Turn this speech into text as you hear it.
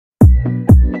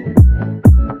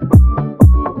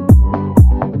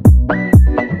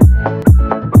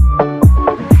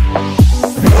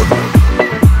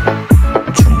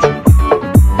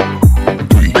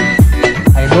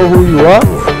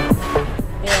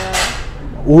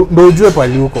ndio ujue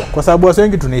pali huko, kwa sababu watu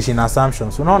wengi tunaishi na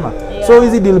assumptions, unaona. So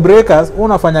hizi deal breakers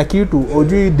unafanya kitu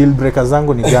ujui deal breakers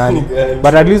zangu ni gani.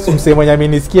 But at least msemo mwenye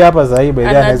amenisikia hapa zaidi by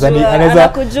anaweza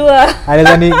kujua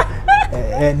anaweza ni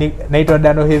naitwa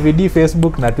Dano Heavy D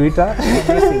Facebook na Twitter.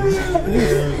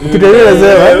 Kitu ile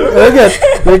nasema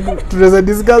like tunaweza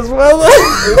discuss further.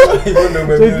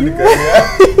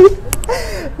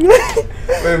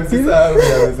 Wewe msisahau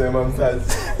amesema msaji.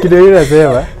 Kitu ile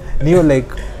nasema ni like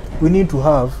we need to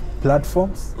have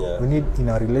platforms. We need in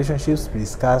our relationships to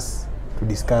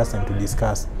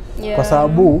discuss. Kwa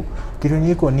sababu kitu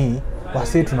niko ni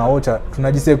wase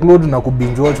tunajiseclude na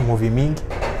kubinge watch movie mingi,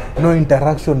 no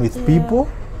interaction with people,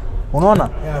 unaona.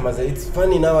 Maza, it's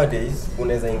funny nowadays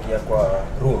unaweza ingia kwa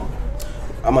room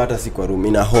ama hata si kwa room,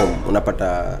 in a home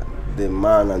unapata the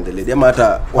man and the lady ama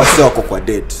hata wase wako kwa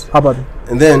date hapa,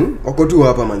 and then wako tu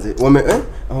hapa manze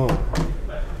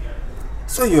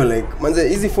so you're like manze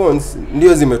hizi phones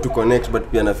ndio zimetu connect but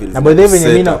pia na feel na by the way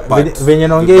venye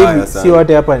naongea hivi si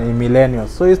wote hapa ni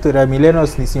millennials, so history ya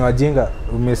millennials ni si wajinga,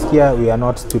 umesikia, we are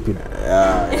not stupid.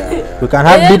 We can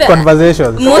have deep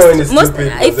conversations. Most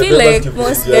I feel like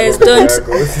most guys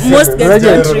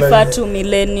don't refer to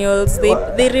millennials,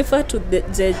 they refer to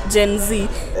the Gen Z.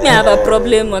 Me have a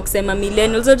problem wakisema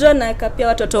millennials. Unajua na kapia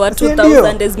watoto wa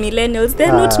 2000 as millennials,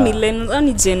 they're not millennials,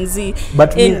 only Gen Z.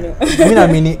 But I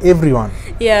mean everyone.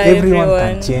 Everyone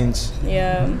can change.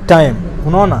 Time,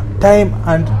 unaona, time.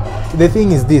 And the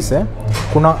thing is this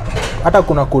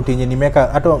kuna quote yenye nimeka,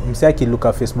 hata msiaki look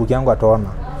at Facebook yangu ataona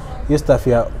hiyo stuff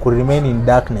ya ku remain in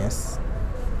darkness.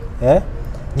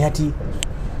 Ni ati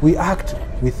we act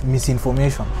with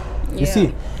misinformation. You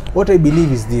see, what I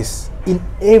believe is this: in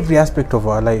every aspect of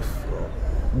our life,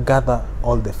 gather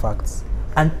all the facts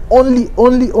and only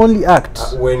act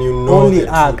when you know only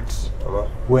act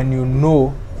when you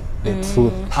know the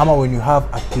truth, ama when you have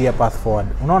a clear path forward,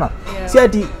 unaona. Si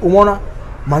ati umeona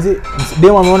mazi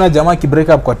demo ameona jamaa ki break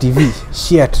up kwa TV,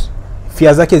 shit,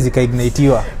 fia zake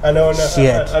zikaignitiwa, anaona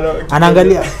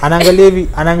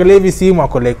anaangalia hivi simu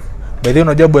ako like, by the way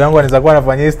unajua boy yangu anaweza kuwa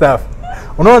anafanya hii stuff,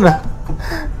 unaona.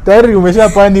 Tayari umesha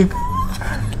panic,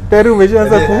 tayari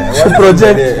umeshaanza ku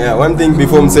project. One thing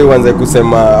before msee uanze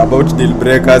kusema about deal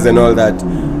breakers and all that,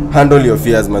 handle your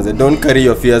fears man. Don't carry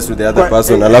your fears to the other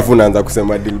person alafu unaanza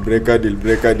kusema deal breaker.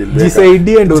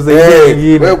 Jisaidie ndo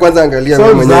zaidi. Wewe kwanza angalia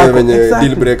wewe mwenyewe wenye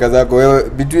deal breaker zako wewe,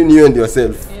 between you and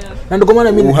yourself. Na ndio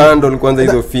maana mimi handle kwanza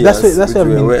hizo fears. That's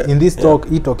in this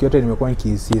talk, yote nimekuwa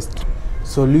nikiinsist.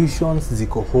 Solutions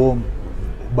ziko home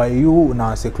by you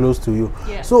na say close to you.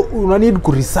 So una need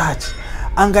ku research.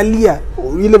 Angalia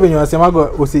ile venye wasemaga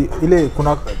ile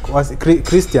kuna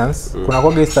Christians kuna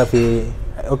kwa stuff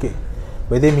okay.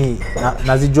 By the way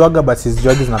nazijuaga but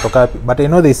sizijuagi zinatoka wapi, but I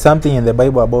know there is something in the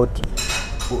Bible about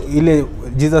ile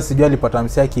Jesus sijua alipata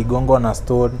msia kigongo na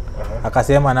stone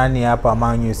akasema nani hapa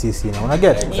manyu sisi na una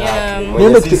get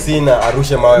ndio sisi na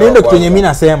arushe mawe. Ndio kwenye mimi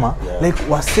nasema like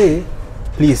wase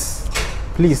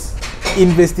please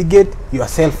investigate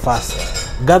yourself first,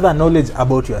 gather knowledge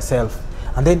about yourself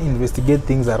and then investigate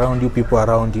things around you, people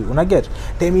around you, una get.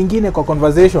 Time ingine kwa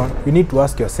conversation you need to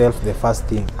ask yourself the first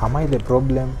thing, am I the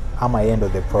problem, am I end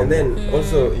of the problem? And then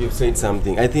also you've said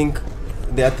something, I think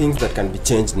there are things that can be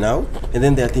changed now and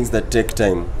then there are things that take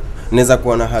time. Neza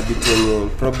kuwa na habit yenye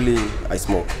probably I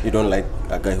smoke, you don't like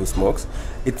a guy who smokes,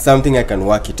 it's something I can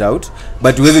work it out,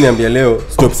 but huwezi niambia leo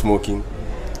stop smoking.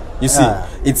 You see,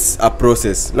 it's a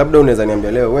process. Labda unaweza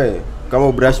niambia leo we kama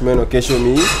ubrush meno kesho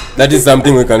mi, that is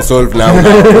something we can solve now.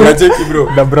 Unacheki bro,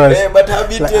 the brush. But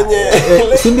habit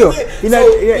yenye sindio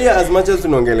yeah, as much as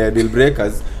tunaongelea deal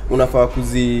breakers unafaa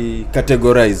kuzi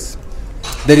categorize.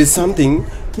 There is something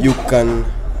you can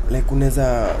like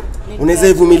unaweza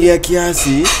ivumilia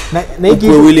kiasi na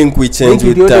uwe willing to change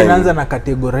with time. Unaanza na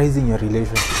categorizing your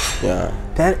relationship.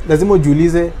 Lazima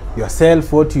ujiulize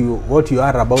yourself what you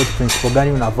are about, principle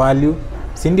gani una value,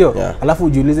 si ndio? Alafu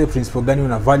ujiulize principle gani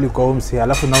una value kwa umse,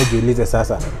 alafu na ujiulize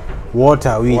sasa what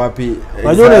are we wapi.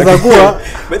 Unajua unaweza kuwa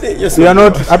you are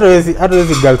not hata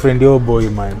wezi girlfriend your boy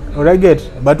man, una get,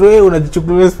 but wewe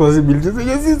unajichukulia responsibilities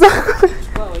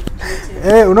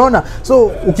unaona.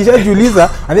 So ukishajiuliza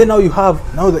and then now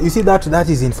you see that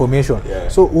is information.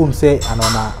 So umse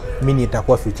anaona mimi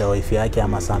nitakuwa future wife yake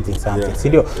ama something si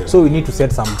ndio? So we need to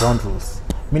set some ground rules.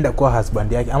 Mimi ndakuwa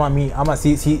husband yake ama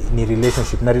si ni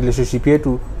relationship, na relationship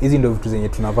yetu hizi ndio vitu zenye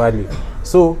tuna value.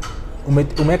 So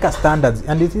umeweka standards,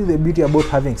 and it is the beauty about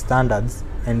having standards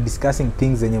and discussing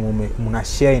things zenye muna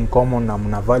share in common na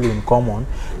muna value in common.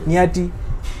 Ni ati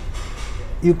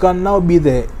you can now be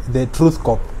the truth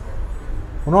cop.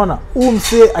 Unaona,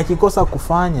 mse akikosa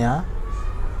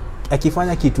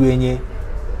akifanya kitu yenye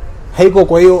haiko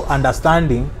kwa hiyo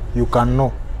understanding you can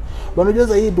know. But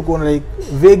unajua hii tuko like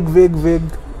vague,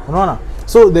 unaona.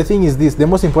 So the thing is this, the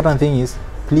most important thing is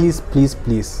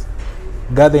please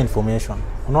gather information,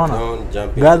 unaona.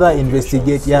 Gather,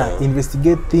 investigate,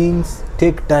 investigate things,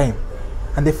 take time.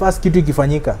 And the first kitu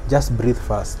ikifanyika, just breathe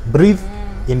first. Breathe,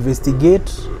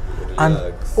 investigate, and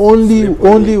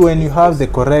only when you have the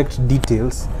correct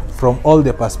details from all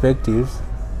the perspectives,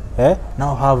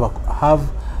 now have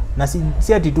na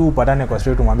si ati tu upatane kwa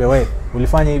straight umwambie we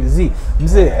ulifanya hivi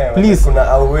mzee please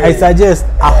I suggest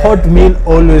a hot meal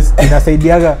always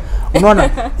inasaidiaga, unaona.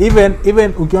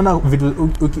 Even ukiona vitu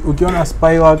ukiona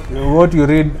spy work what you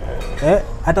read,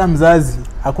 hata mzazi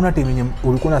hakuna time yenye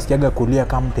ulikuwa unasikiaga kulia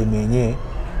kama time yenyewe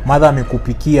mother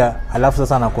amekupikia alafu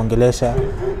sasa anakuongelesha,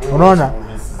 unaona.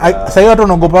 Sasa watu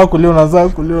wanaogopa kulia, unaanza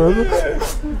kulia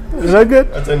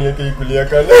racket acha niweke kulia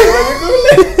kana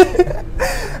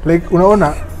like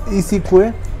unaona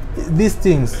isikwe these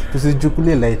things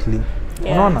tusichukulie lightly,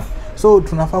 unaona. So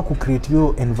tunafaa ku create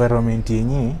your environment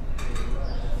yenye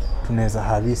tunaweza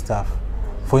have stuff.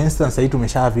 For instance, hii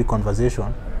tumesha have conversation,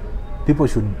 people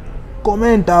should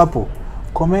comment hapo,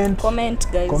 comment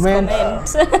guys, comment.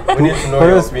 We need to know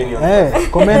your opinion.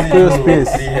 Comment for your space.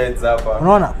 3 heads up.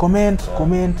 Unaona,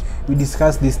 comment, we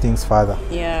discuss these things further.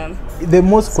 The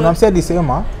most so, kuna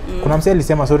msee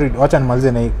alisema sorry, acha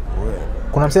nimalize na hii.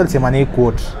 Kuna msee alisema na hii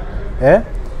quote.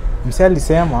 Msee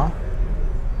alisema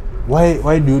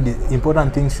why do the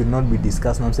important things should not be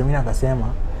discussed. Na msee mwingine akasema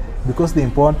because the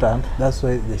important, that's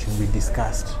why they should be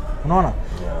discussed. Unaona?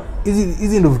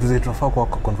 Hizi ndio vitu zetu tunafaa kwa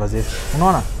conversation.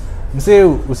 Unaona? Msee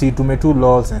usitume tu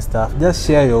laws and stuff. Just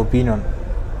share your opinion.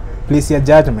 Please your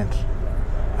judgment.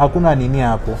 Hakuna nini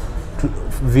hapo.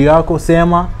 View yako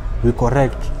sema, we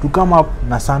correct. To come up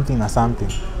na something.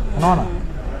 Unaona?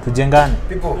 Tujengane.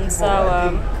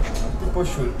 People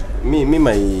should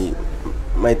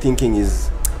my thinking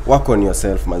is work on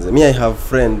yourself, manze. Me I have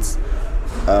friends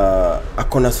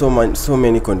akona so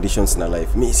many conditions na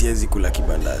life. Me siwezi kula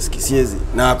kibandaski, siwezi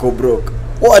na ako broke.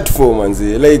 What for,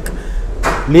 manze? Like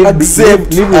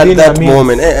accept at that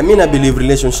moment. I mean I believe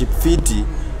relationship fiti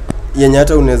yenye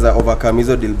hata unaweza overcome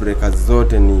hizo deal breakers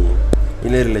zote ni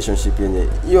ile relationship yenye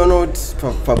you're not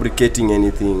fabricating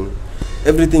anything.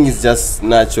 Everything is just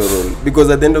natural,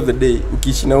 because at the end of the day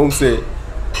ukiishi na umse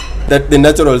that the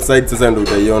natural side sasa ndio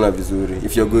utaiona vizuri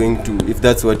if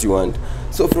that's what you want.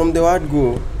 So from the word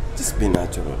go, just be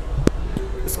natural.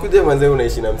 Sikuje manze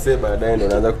unaishi na mse baadaye ndio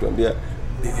unaanza kutuambia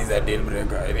this is a deal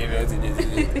breaker.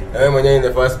 Wewe mwenyewe in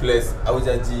the first place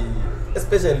aujaji,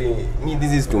 especially me,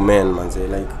 this is to men, manze.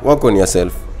 Like work on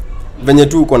yourself. Venye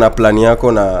tu uko na plan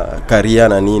yako na career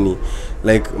na nini,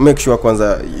 like make sure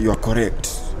kwanza you are correct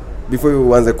before you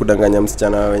uanze kudanganya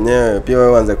msichana wenyewe. Pia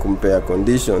wewe uanze kumpea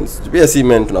conditions. Pia si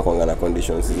men tunakuanga na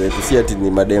conditions zetu, si ati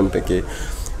ni madem pekee.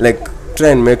 Like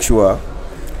try and make sure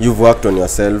you've worked on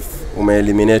yourself,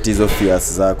 eliminate hizo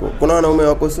fears zako. Kuna wanaume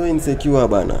wako so insecure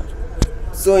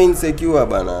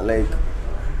bana, like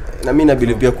na mimi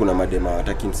nabili pia kuna madema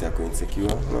hataki msi yako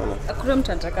insecure, unaona. Hakuna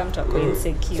mtu anataka mtu ako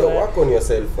insecure. So work on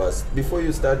yourself first before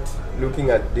you start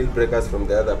looking at deal breakers from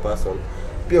the other person.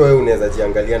 Pia wewe unaweza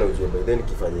jiangalia na ujue then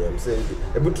kifanyia mse hivi.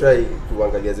 Hebu try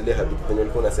kuangalia zile habit penye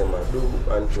ulikuwa unasema do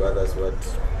unto others what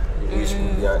you wish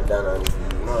could be done unto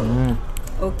you.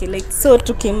 Okay, like so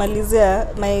tukimalizia,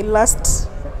 my last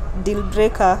deal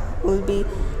breaker will be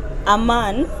a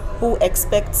man who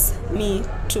expects me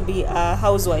to be a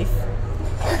housewife.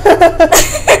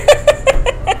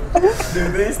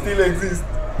 Do they still exist?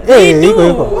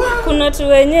 Kuna tu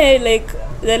wenye like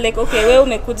they're like, okay, wewe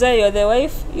umekuja, you're the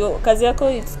wife, your kazi yako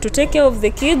is to take care of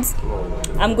the kids.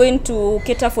 I'm going to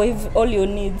cater for all your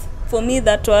needs. For me,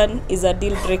 that one is a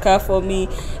deal breaker for me.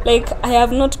 Like, I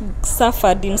have not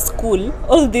suffered in school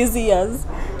all these years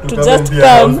to just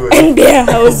come and be a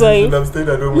housewife.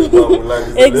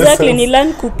 Exactly, ni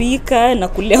learn kupika na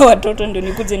kulea watoto ndio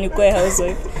nikuje nikuwe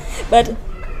housewife. But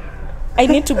I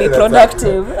need to be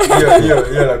productive.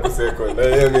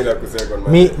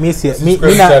 Mi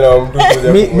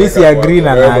si agree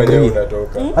na agree.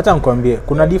 Hata nikwambie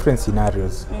kuna different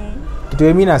scenarios. Kitu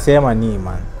mimi nasema ni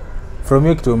man, from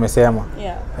you kitu umesema,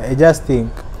 I just think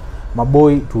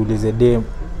maboy tuulize dem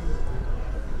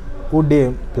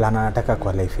ude plan anataka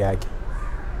kwa life yake,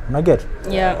 una get?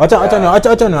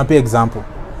 Acha niwape example.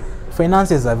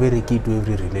 Finances are very key to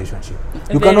every relationship.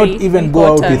 You cannot even go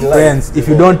out with friends if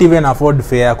you don't even afford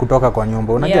fare kutoka kwa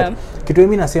nyumba, una get? Kitu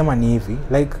mimi nasema ni hivi,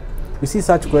 like you see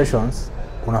such questions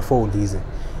unafaa ulize,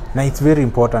 na it's very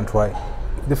important. Why?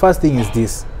 The first thing is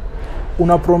this: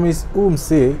 una promise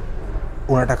umse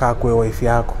unataka kuwe wife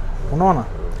yako, unaona?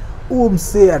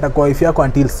 Umse atakuwa wife yako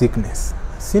until sickness.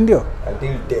 si ndio?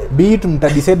 Until death. Be it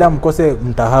mtadecide mkose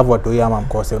mtahave watoi ama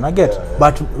mkose, una get?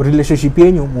 But relationship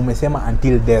yenyu mumesema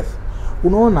until death.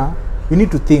 Unaona, you need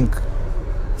to think.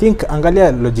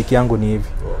 Angalia logic yangu ni hivi.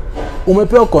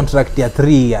 Umepewa contract ya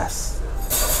 3 years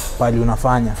pali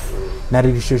unafanya na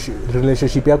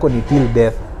relationship yako ni till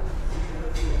death.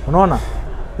 Unaona,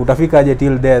 utafika aje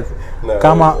till death? No,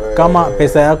 kama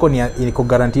pesa yako ni iko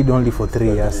guaranteed only for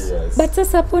 3 years. But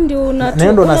sasa hapo ndio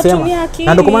unatumia akili.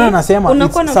 Na ndio kwa maana nasema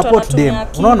support them.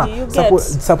 Unaona,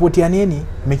 support ya nini?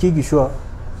 Make sure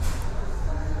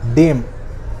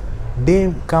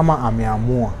dem kama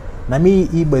ameamua. Na mimi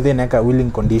hii by then naeka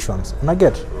willing conditions. Una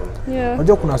get? Yeah.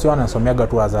 Unajua kuna sio anasomeaga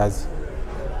tu wazazi.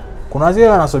 Kuna wazee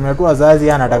wanasomea tu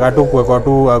wazazi, anataka tu kuwekwa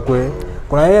tu akwe.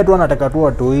 Kuna yeye tu anataka tu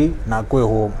watoi na akwe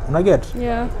home. Una get?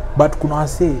 Yeah. But kuna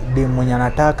wase dem mwenye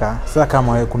anataka, sasa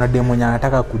kama wewe kuna dem mwenye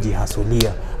anataka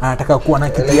kujihasulia, anataka kuwa na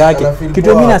kitu yake.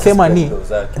 Kitu mimi nasema ni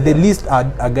the least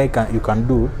a guy you can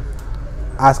do,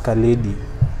 ask a lady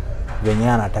venye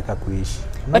anataka kuishi.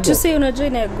 But you say unajua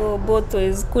ina go both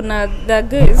ways. Kuna the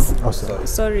guys,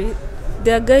 sorry,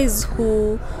 there are guys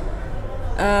who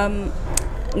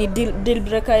ni deal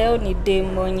breaker yao ni dem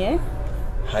mwenye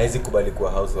haizi kubali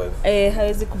kuwa housewife.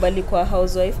 Haizi kubali kuwa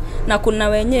housewife. Na kuna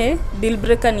wenye deal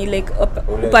breaker ni like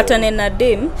upatane na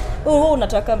dem,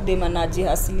 unataka dem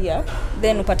anajihasilia,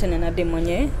 then upatane na dem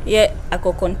mwenye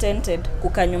ako contented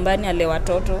kukaa nyumbani ale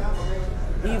watoto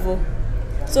hivyo.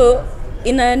 So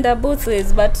inaenda both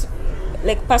ways, but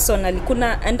like personally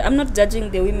kuna, and I'm not judging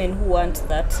the women who want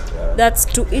that. That's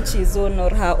to each his own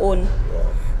or her own.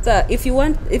 So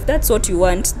if that's what you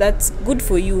want, that's good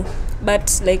for you.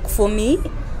 But like for me,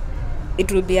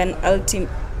 it will be an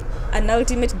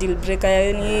ultimate deal breaker.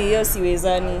 Yani hiyo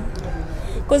siwezani.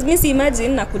 Cause mimi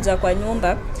imagine nakuja kwa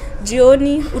nyumba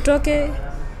jioni utoke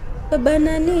baba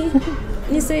nani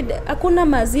ni said hakuna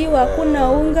maziwa,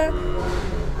 hakuna unga.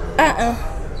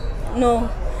 No.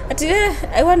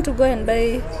 I want to go and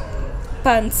buy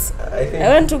pants. I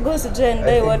want to go and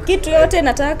buy what kitu yote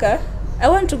nataka. I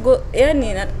want to go,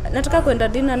 yani nataka kwenda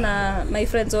dinner na my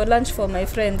friends or lunch for my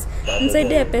friends.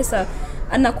 Nisaidie pesa,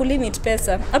 anakulimit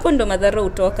pesa. Hapo ndo madhara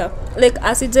utoka. Like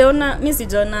asijaona, mimi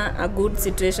sijaona a good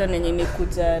situation yenye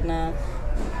imekuja na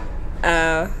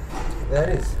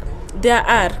there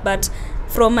are, but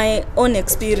from my own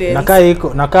experience nakaa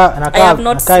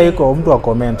iko mtu wa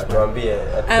comment.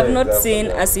 I have not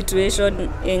seen a situation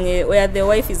yenye where the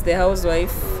wife is the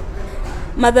housewife.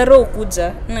 Madharo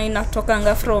ukuja na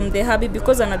inatokanga from the hubby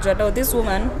because anajua that this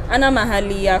woman ana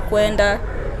mahali ya kwenda.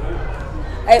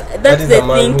 That's the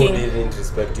thinking. Didn't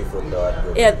respect you from the word.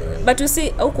 Yeah, but you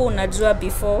see huko unajua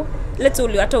before, let's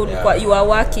say hata ulikuwa you are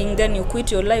working, then you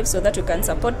quit your life so that you can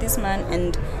support this man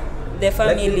and the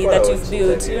family like that you've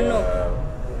built, you know.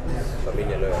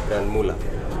 Familia lawyer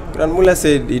Grand Mula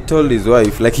said he told his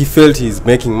wife, like he felt he's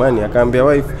making money. Akaambia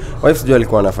wife sijui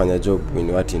alikuwa anafanya job in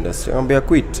what industry. Akaambia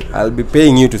quit, I'll be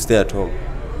paying you to stay at home.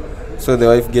 So the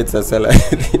wife gets a salary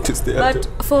to stay at home.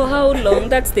 But for how long?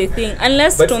 That's the thing.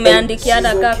 Unless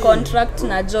tumeandikiana ka contract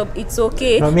na job, it's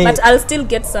okay. No, but I'll still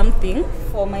get something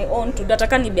for my own to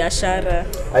dataka ni biashara.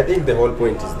 I think the whole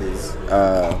point is this.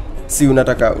 Si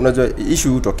unajua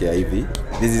issue utokea hivi.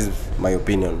 This is my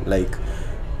opinion. Like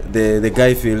the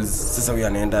guy feels sasa huyu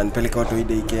anaenda nipeleka watu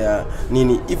daycare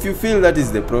nini. If you feel that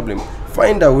is the problem,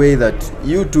 find a way that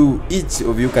you two, each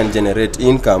of you can generate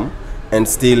income and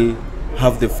still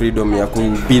have the freedom ya to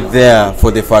be there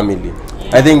for the family.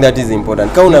 I think that is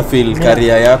important. Kama una feel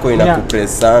career yako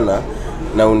inakupress sana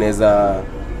na unaweza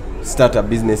start a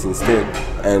business instead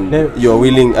and you're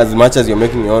willing, as much as you're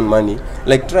making your own money,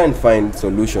 like try and find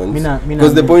solutions.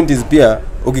 Because the point is pia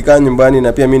ukikaa nyumbani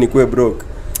na pia mimi nikuwe broke,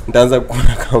 nitaanza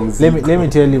kuona kama mzigo. Let me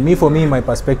tell you, for me my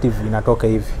perspective inatoka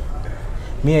hivi.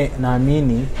 Mimi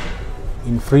naamini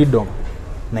in freedom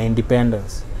na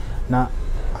independence, na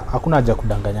hakuna haja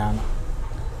kudanganyana.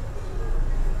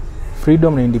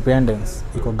 Freedom na independence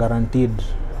iko guaranteed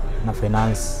na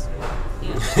finance.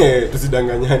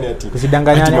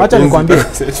 Tusidanganyane. Acha nikwambie,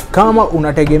 kama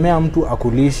unategemea mtu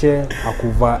akulishe,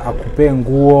 akupe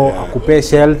nguo, akupe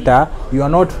shelter, you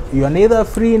are neither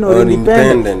free nor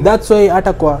independent. That's why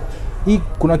hata kwa hii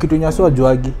kuna kitu nyaswa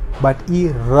juagi, but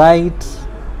hii right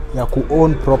ya ku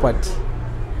own property,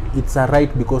 it's a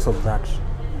right because of that.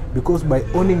 Because by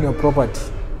owning your property,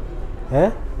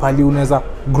 pali unaweza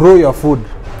grow your food,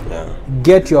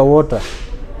 get your water,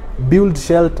 build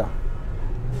shelter,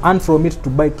 and from it to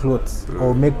buy clothes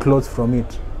or make clothes from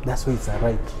it. That's why it's a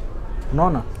right.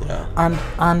 Unaona?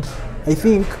 And I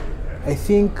think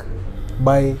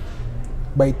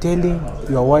by telling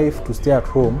your wife to stay at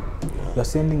home, you're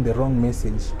sending the wrong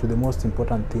message to the most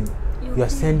important thing. you are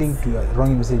sending to your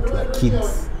wrong message to your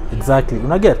kids. Exactly.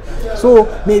 Unaget? So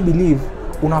may believe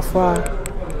unafaa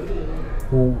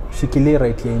ushikilie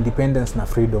right ya independence na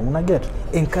freedom. Unaget?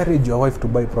 Encourage your wife to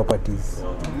buy properties.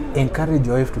 Encourage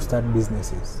your wife to start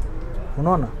businesses.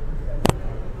 Unaona?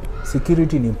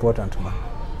 Security is important, man.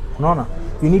 Unaona?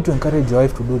 You need to encourage your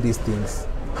wife to do these things.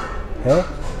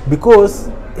 Because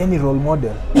any role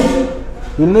model,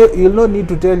 you'll not need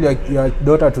to tell your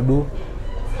daughter to do,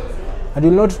 and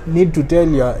you'll not need to tell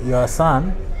your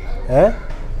son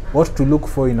what to look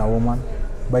for in a woman.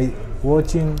 By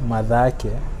watching mother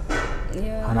yake,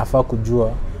 anafaa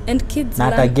kujua. And kids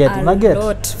learn a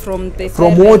lot from the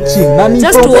from watching.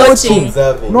 Just from watching.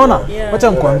 Unaona?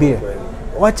 Wacha nikwambie.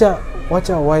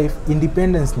 Wacha wife,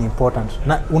 independence ni important.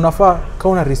 Na unafaa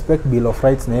kauna respect bill of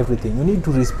rights na everything. You need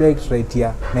to respect right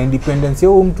ya na independence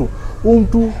ya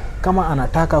mtu kama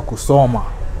anataka kusoma.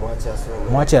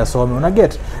 Mwache asome.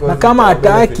 Unaget?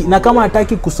 Na kama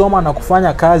hataki kusoma na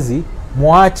kufanya kazi,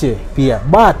 muache pia.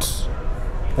 But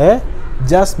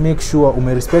just make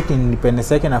sure respect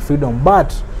independence yake na freedom,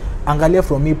 but angalia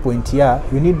from me point ya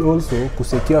you need also to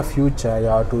secure future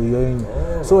ya watu wengi.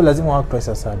 So lazima work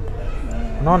twice as hard.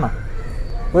 Unaona?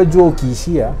 Wewe jua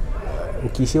ukiishia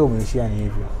umeishia ni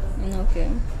hivyo. Okay.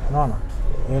 Unaona?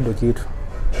 Hiyo ndio kitu.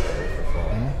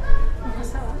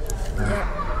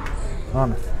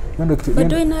 Unaona? Hiyo ndio kitu.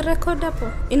 Bado ina record hapo.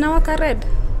 Inawaka red.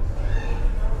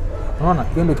 Unaona?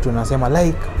 Hiyo ndio kitu nasema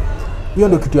like hiyo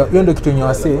ndio kitu yenye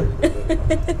wase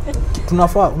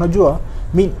tunafaa. Unajua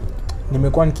mimi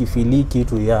nimekuwa nikifili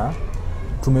kitu ya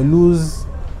tume lose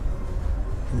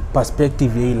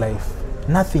perspective ya life.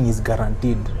 Nothing is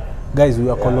guaranteed. Guys,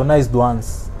 we are colonized once.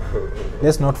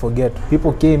 Let's not forget.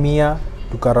 People came here,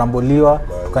 tukaramboliwa,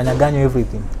 tukanyaganywa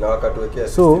everything. Na wakatuwekea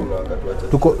so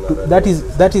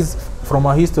that is from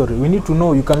our history. We need to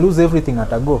know you can lose everything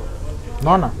at a go.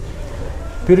 Unaona?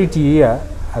 Purity here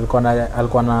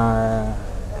alikuwa na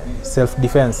self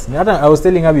defense. I was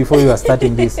telling her before you were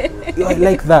starting this.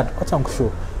 Like that. What I'm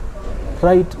sure.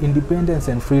 Right,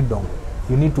 independence and freedom.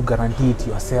 You need to guarantee it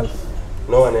yourself.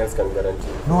 No one else can guarantee.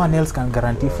 No one else can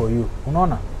guarantee for you.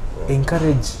 Unaona?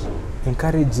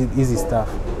 Encourage easy stuff.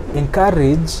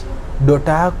 Encourage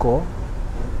daughter yako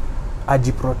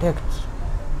ajiprotect.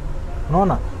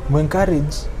 Unaona?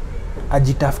 Encourage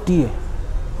ajitafutie.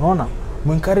 Unaona?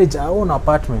 Encourage own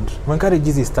apartment. Encourage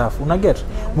easy stuff. Unaget?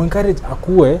 Encourage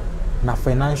akue na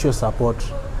financial support.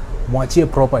 Mwachie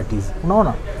properties.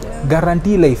 Unaona?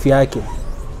 Guarantee life yake.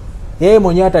 Yeye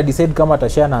mwenyewe ata decide kama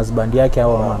atashare na husband yake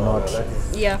au not.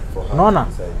 Yeah. Unaona?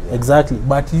 Exactly.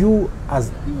 But you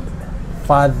as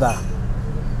father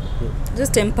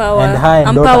just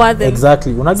empower them.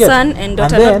 Exactly. Unaget? Son and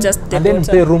daughter, not just the and then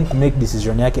pay room to make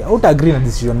decision yake. Out agree na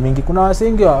decision mingi. Kuna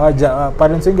wasengi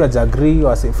parents wengi hawajagree,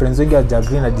 friends wengi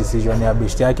hawajagree na decision ya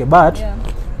best yake, but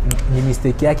ni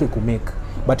mistake yake ku make.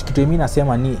 But kitu mimi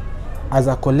nasema ni as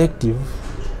a collective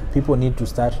people need to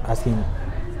start asking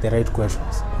the right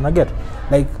questions. Unaget?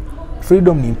 Like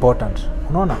freedom ni important.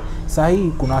 Unaona?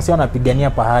 Sahi kuna wase wanapigania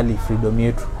pahali freedom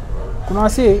yetu. Kuna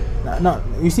wase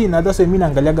you see that's why mimi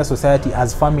naangaliaga society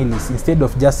as families instead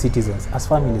of just citizens, as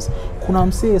families. Kuna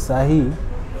msee sahi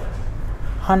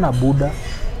hana buda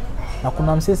na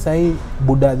kuna msee sahi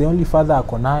buda the only father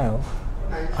ako nayo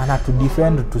ana to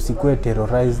defend tusikue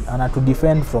terrorized, ana to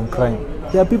defend from crime.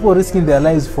 There are people risking their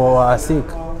lives for our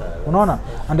sake. Unaona?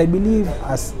 And I believe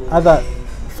as other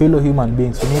fellow human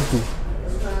beings we need to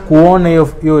kuona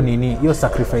hiyo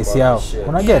sacrifice yao.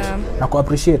 Unaget? Na ku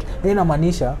appreciate. Hii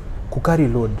inamaanisha ku carry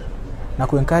load na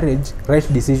ku encourage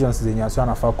right decisions zenye watu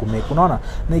wanafaa ku make. Unaona?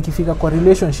 Na ikifika kwa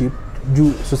relationship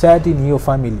juu society ni hiyo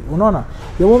family. Unaona?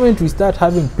 The moment we start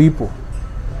having people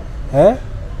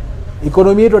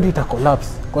economy yetu ita collapse.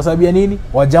 Kwa sababu ya nini?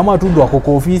 Wajamaa tu ndio wako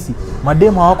kwa ofisi.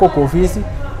 Madema wako kwa ofisi.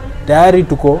 Tayari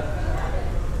tuko.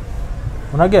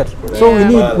 Unaget? So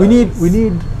we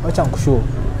need wacha nikushow.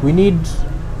 We need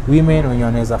women wenye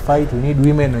wanaweza fight, we need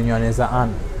women wenye wanaweza earn.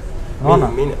 Unaona?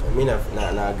 Mimi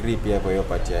na agree pia kwa hiyo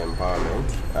part ya empowerment.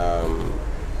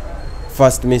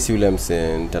 First Miss Williams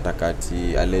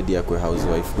tatakati a lady akwe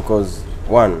housewife because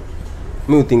one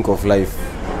me think of life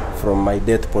from my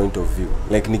death point of view.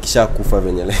 Like nikisha kufa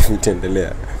venye life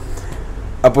itaendelea.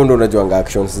 Hapo ndo unajuanga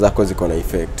actions zako ziko na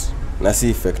effect. Na si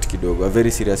effect kidogo, a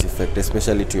very serious effect,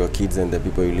 especially to your kids and the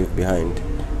people you leave behind.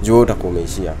 Juu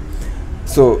utakomeishia.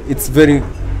 So it's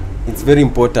very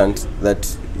important that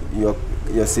your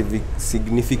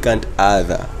significant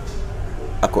other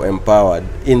ako empowered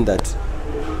in that,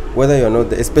 whether you're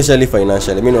not especially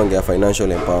financially. I mean naongea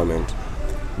financial empowerment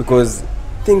because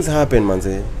things happen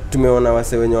manze. Tumeona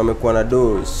wase wenye wamekuwa na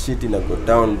do shit ina go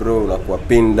down bro, unakuwa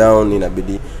pin down,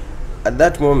 inabidi at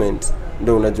that moment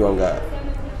ndo unajuanga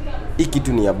hii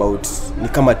kitu ni about ni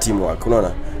kama teamwork,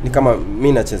 unaona? Ni kama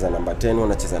mimi nacheza number 10,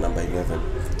 unacheza number 11.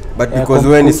 But because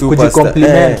wewe ni superstar,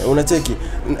 unacheki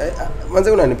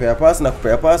manze unanipea pass na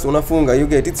kupea pass unafunga, you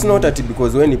get it's not that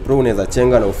because wewe ni pro unaweza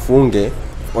chenga na ufunge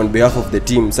on behalf of the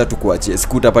team sasa tukuachie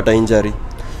sikutapata injury.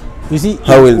 You see,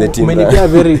 how will the team umenipea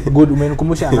very good,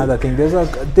 umenikumbusha another thing. There's a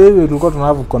day tulikuwa tuna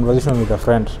have a conversation with a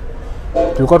friend.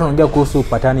 Tulikuwa tunaongea kuhusu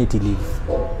paternity leave.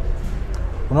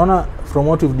 Unaona, from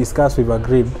what we've discussed, we've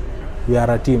agreed we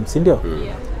are a team, si ndio?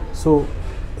 Yeah. So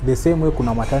the same way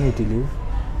kuna maternity leave,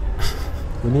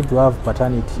 we need to have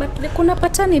paternity. But kuna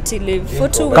paternity leave for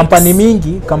 2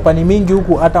 weeks. Company mingi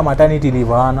huku hata maternity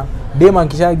leave hana.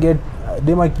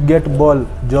 Dema get ball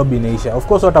job inaisha. Of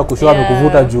course watakushua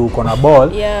amekuvuta juu uko na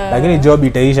ball, lakini job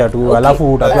itaisha tu. Okay.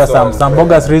 Alafu utapewa some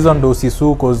bogus reason ndo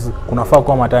usisu cause kunafaa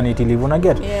kwa maternity leave, una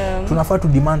get? Tunafaa to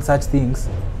demand such things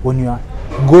when you are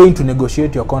going to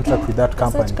negotiate your contract with that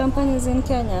company. Such companies in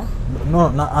Kenya?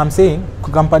 No, I'm saying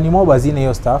company mob hazina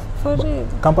hiyo stuff. For real?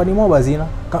 Company mob hazina.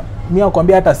 Mimi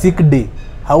nakwambia hata sick day.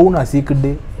 Hauna sick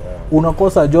day.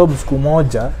 Unakosa job siku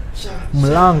moja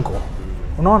mlango.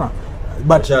 Unaona?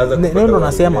 But neno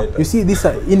nasema, you see this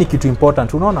ini kitu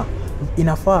important, unaona?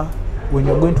 Inafaa when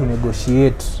you're going to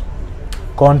negotiate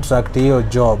contract hiyo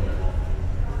job,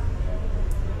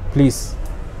 please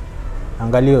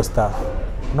angalia hiyo stuff,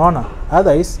 unaona?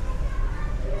 Otherwise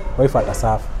wife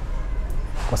atasafa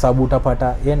kwa sababu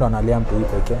utapata yeye ndo analia mtu hivi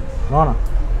pekee, unaona?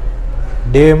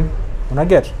 Dem una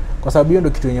get, kwa sababu hiyo ndo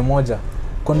kitu yenye moja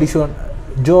condition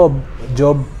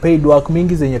job paid work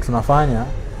mingi zenye tunafanya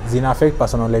zina affect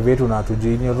personal life yetu na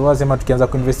hatujui. Ni lazima tukianza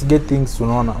kuinvestigate things,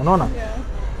 unaona?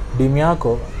 Dem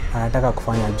yako anataka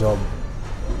kufanya job,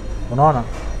 unaona?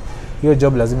 Hiyo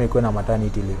job lazima ikuwe na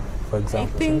maternity leave, for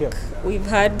example. I think we've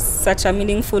had such a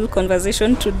meaningful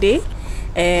conversation today,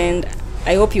 and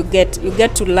I hope you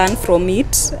get to learn from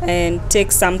it and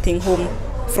take something home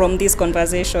from this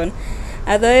conversation.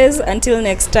 Otherwise, until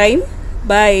next time,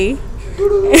 bye.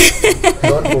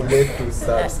 Don't forget to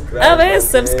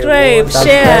subscribe,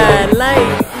 share,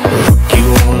 like.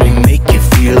 You only make you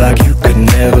feel like you could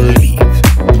never leave.